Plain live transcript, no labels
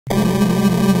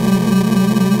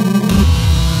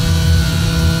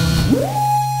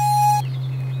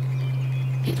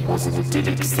was an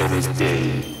idyllic summer's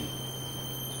day.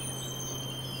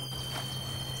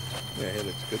 Yeah, he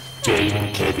looks good. Jane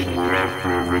and Kevin were out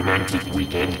for a romantic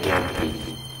weekend camping.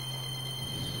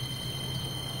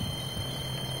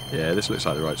 Yeah, this looks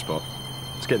like the right spot.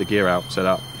 Let's get the gear out, set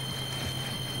up.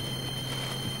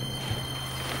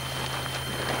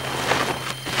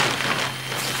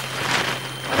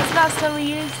 When's the last time we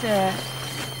used it?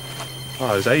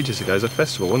 Oh, it was ages ago. It was a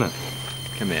festival, wasn't it?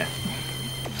 Come here.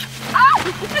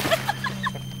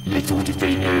 Little did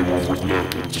they know what was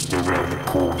lurking just around the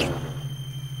corner.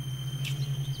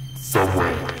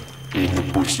 Somewhere in the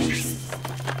bushes.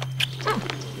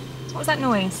 What was that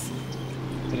noise?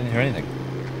 I didn't hear anything.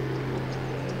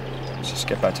 Let's just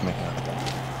get back to making that happen.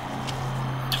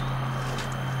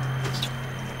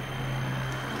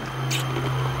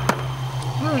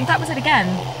 That was it again.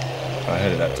 I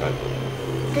heard it that time.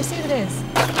 Go see what it is.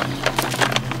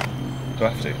 Do I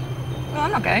have to? No,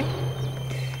 I'm not going.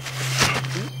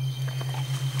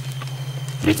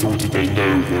 Little did they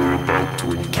know they were about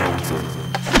to encounter.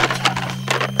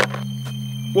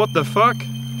 What the fuck?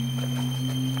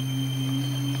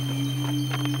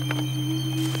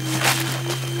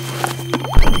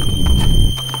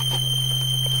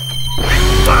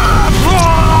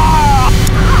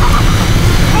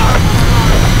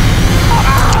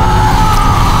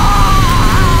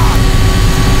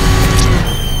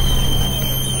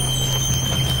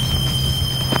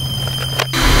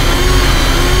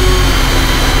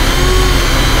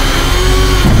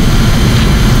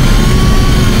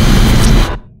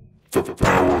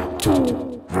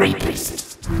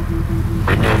 Rapist.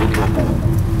 Another couple.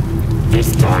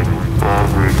 This time,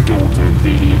 father and daughter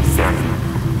Billy and Sally,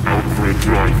 out for a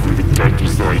drive through the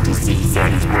countryside to see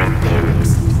Sally's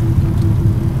grandparents.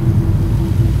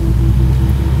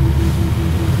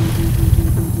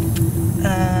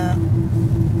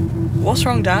 What's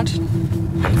wrong, Dad?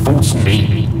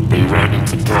 Unfortunately, they ran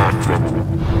into car trouble.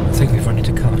 I think we've run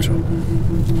into car trouble.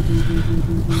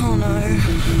 Oh no.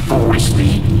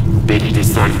 Foolishly, Billy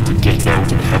decided to get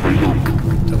out and have a look.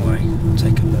 Don't worry, I'll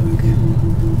take a look.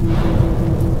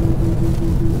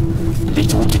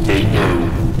 Little did they know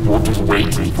what was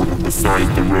waiting for them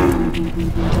beside the road.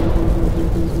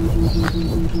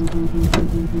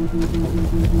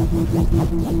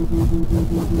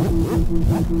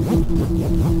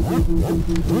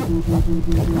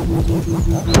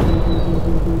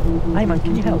 Hey man,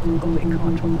 can you help? I've got a bit of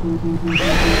car trouble.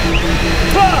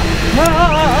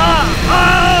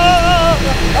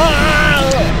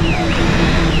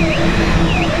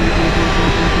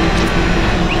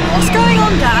 What's going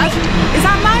on, Dad? Is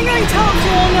that man going to help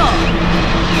you or not?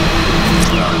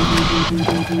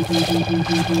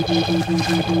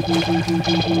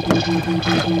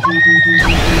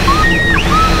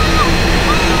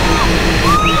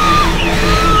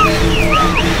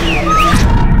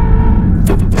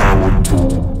 The power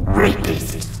tool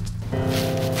Rapist.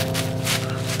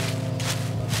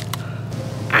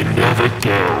 Another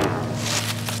girl.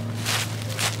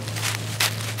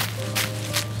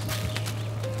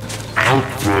 Out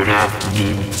for an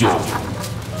afternoon jog.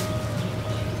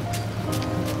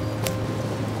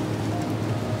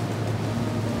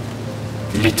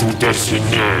 Little does she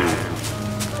know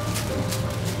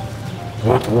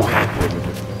what will happen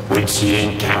when she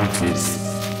encounters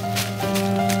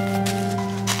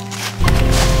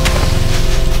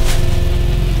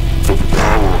the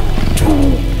power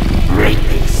tool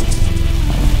Rapist.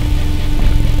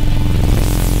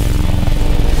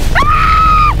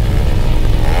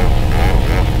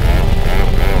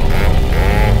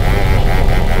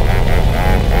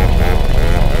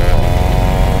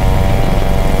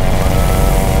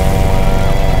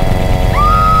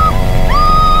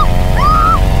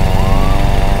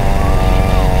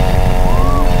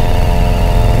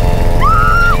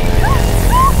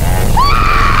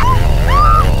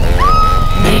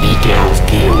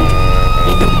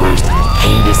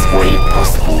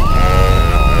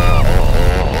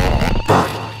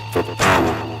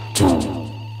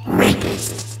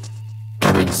 Rapist.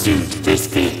 Coming soon to this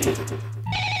theatre.